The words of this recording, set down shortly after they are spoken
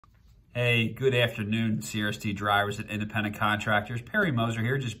Hey, good afternoon, CRST drivers and independent contractors. Perry Moser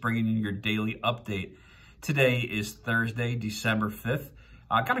here, just bringing you your daily update. Today is Thursday, December 5th.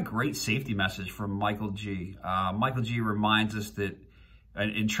 I got a great safety message from Michael G. Michael G reminds us that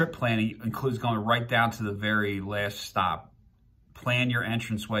in trip planning includes going right down to the very last stop. Plan your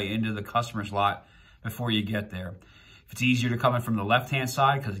entranceway into the customer's lot before you get there. If it's easier to come in from the left-hand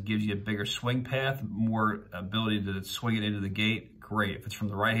side because it gives you a bigger swing path, more ability to swing it into the gate, great. If it's from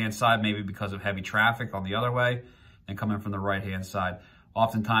the right-hand side, maybe because of heavy traffic on the other way, then come in from the right-hand side.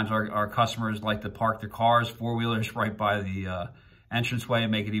 Oftentimes, our customers like to park their cars, four-wheelers, right by the entranceway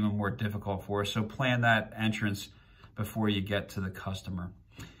and make it even more difficult for us. So plan that entrance before you get to the customer.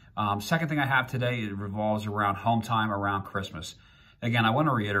 Second thing I have today, it revolves around home time around Christmas. Again, I want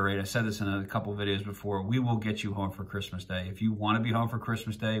to reiterate, I said this in a couple of videos before, we will get you home for Christmas Day. If you want to be home for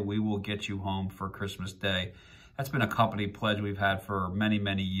Christmas Day, we will get you home for Christmas Day. That's been a company pledge we've had for many,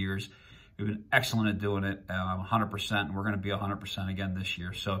 many years. We've been excellent at doing it, 100%, and we're going to be 100% again this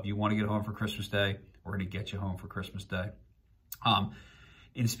year. So if you want to get home for Christmas Day, we're going to get you home for Christmas Day.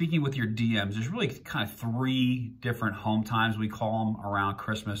 In speaking with your DMs, there's really kind of three different home times, we call them, around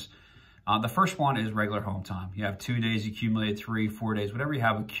Christmas. The first one is regular home time. You have 2 days accumulated, 3, 4 days, whatever you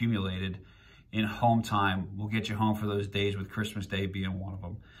have accumulated in home time, we'll get you home for those days, with Christmas Day being one of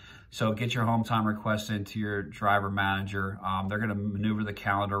them. So get your home time requests into your driver manager. They're going to maneuver the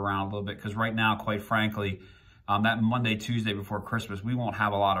calendar around a little bit because right now, quite frankly, that Monday, Tuesday before Christmas, we won't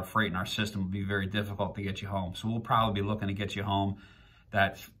have a lot of freight in our system. It'll be very difficult to get you home. So we'll probably be looking to get you home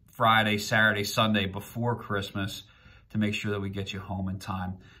that Friday, Saturday, Sunday before Christmas to make sure that we get you home in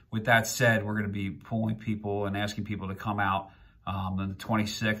time. With that said, we're going to be pulling people and asking people to come out on the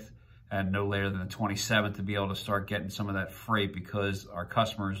 26th and no later than the 27th to be able to start getting some of that freight because our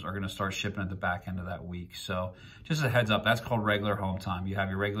customers are going to start shipping at the back end of that week. So just a heads up, that's called regular home time. You have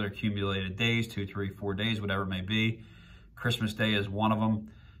your regular accumulated days, 2, 3, 4 days, whatever it may be. Christmas Day is one of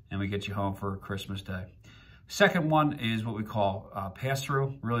them, and we get you home for Christmas Day. Second one is what we call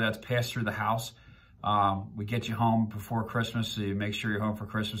pass-through. Really, that's pass through the house. We get you home before Christmas, so you make sure you're home for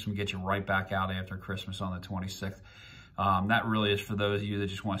Christmas, and we get you right back out after Christmas on the 26th. That really is for those of you that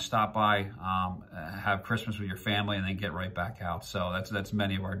just want to stop by, have Christmas with your family, and then get right back out. So that's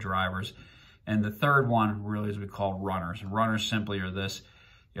many of our drivers. And the third one really is what we call runners. Runners simply are this.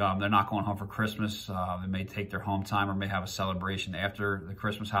 They're not going home for Christmas. They may take their home time or may have a celebration after the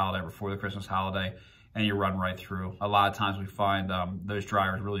Christmas holiday, before the Christmas holiday, and you run right through. A lot of times we find those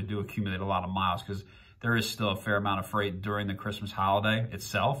drivers really do accumulate a lot of miles because there is still a fair amount of freight during the Christmas holiday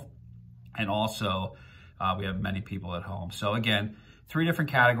itself. And also, we have many people at home. So again, three different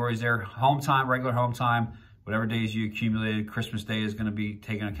categories there. Home time, regular home time, whatever days you accumulated. Christmas Day is going to be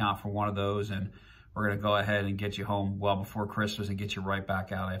taken account for one of those, and we're going to go ahead and get you home well before Christmas and get you right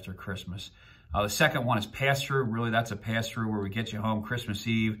back out after Christmas. The second one is pass-through. Really, that's a pass-through where we get you home Christmas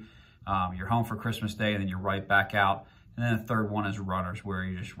Eve. You're home for Christmas Day, and then you're right back out. And then the third one is runners, where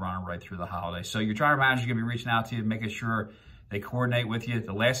you just run right through the holiday. So your driver manager is going to be reaching out to you, making sure they coordinate with you.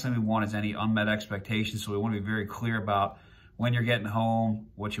 The last thing we want is any unmet expectations. So we want to be very clear about when you're getting home,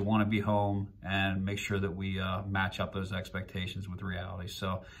 what you want to be home, and make sure that we match up those expectations with reality.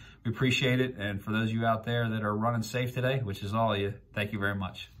 So we appreciate it. And for those of you out there that are running safe today, which is all of you, thank you very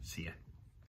much. See ya.